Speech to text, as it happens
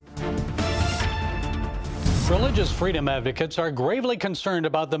Religious freedom advocates are gravely concerned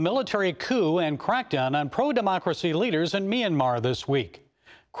about the military coup and crackdown on pro-democracy leaders in Myanmar this week.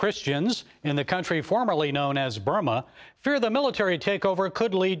 Christians in the country formerly known as Burma fear the military takeover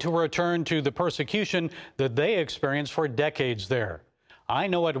could lead to a return to the persecution that they experienced for decades there. I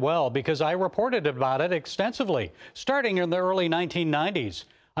know it well because I reported about it extensively, starting in the early 1990s.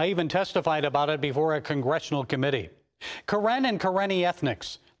 I even testified about it before a congressional committee. Karen and Karenni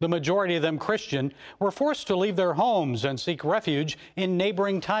ethnics, the majority of them Christian, were forced to leave their homes and seek refuge in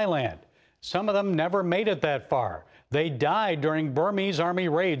neighboring Thailand. Some of them never made it that far. They died during Burmese army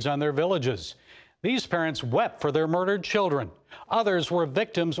raids on their villages. These parents wept for their murdered children. Others were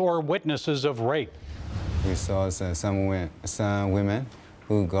victims or witnesses of rape. We saw some women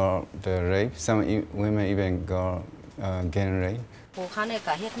who got raped. Some women even got gang raped.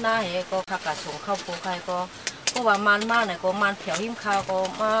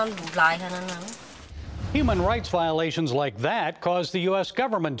 Human rights violations like that caused the U.S.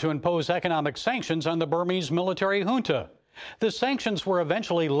 government to impose economic sanctions on the Burmese military junta. The sanctions were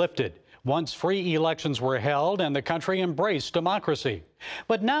eventually lifted once free elections were held and the country embraced democracy.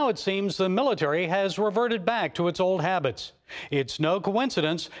 But now it seems the military has reverted back to its old habits. It's no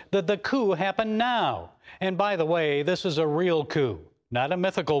coincidence that the coup happened now. And by the way, this is a real coup, not a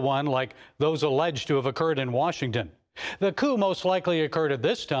mythical one like those alleged to have occurred in Washington. The coup most likely occurred at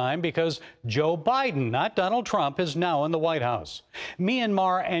this time because Joe Biden, not Donald Trump, is now in the White House.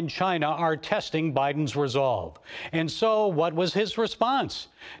 Myanmar and China are testing Biden's resolve. And so what was his response?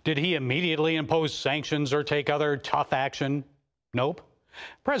 Did he immediately impose sanctions or take other tough action? Nope.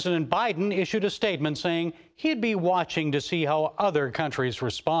 President Biden issued a statement saying he'd be watching to see how other countries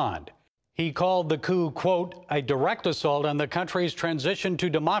respond. He called the coup, quote, a direct assault on the country's transition to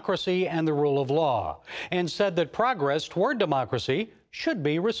democracy and the rule of law, and said that progress toward democracy should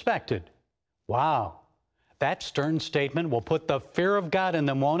be respected. Wow. That stern statement will put the fear of God in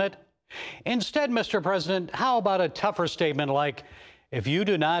them, won't it? Instead, Mr. President, how about a tougher statement like, if you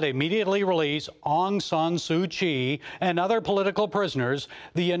do not immediately release Aung San Suu Kyi and other political prisoners,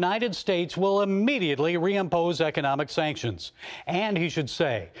 the United States will immediately reimpose economic sanctions. And he should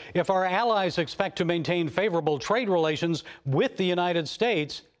say, if our allies expect to maintain favorable trade relations with the United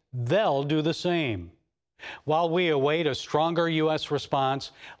States, they'll do the same. While we await a stronger U.S.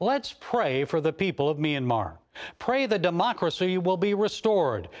 response, let's pray for the people of Myanmar. Pray that democracy will be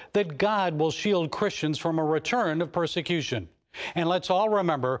restored, that God will shield Christians from a return of persecution. And let's all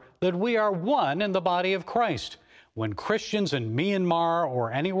remember that we are one in the body of Christ. When Christians in Myanmar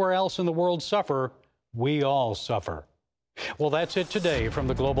or anywhere else in the world suffer, we all suffer. Well, that's it today from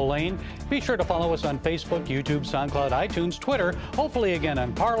the Global Lane. Be sure to follow us on Facebook, YouTube, SoundCloud, iTunes, Twitter, hopefully again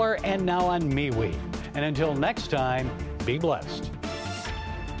on Parler, and now on MeWe. And until next time, be blessed.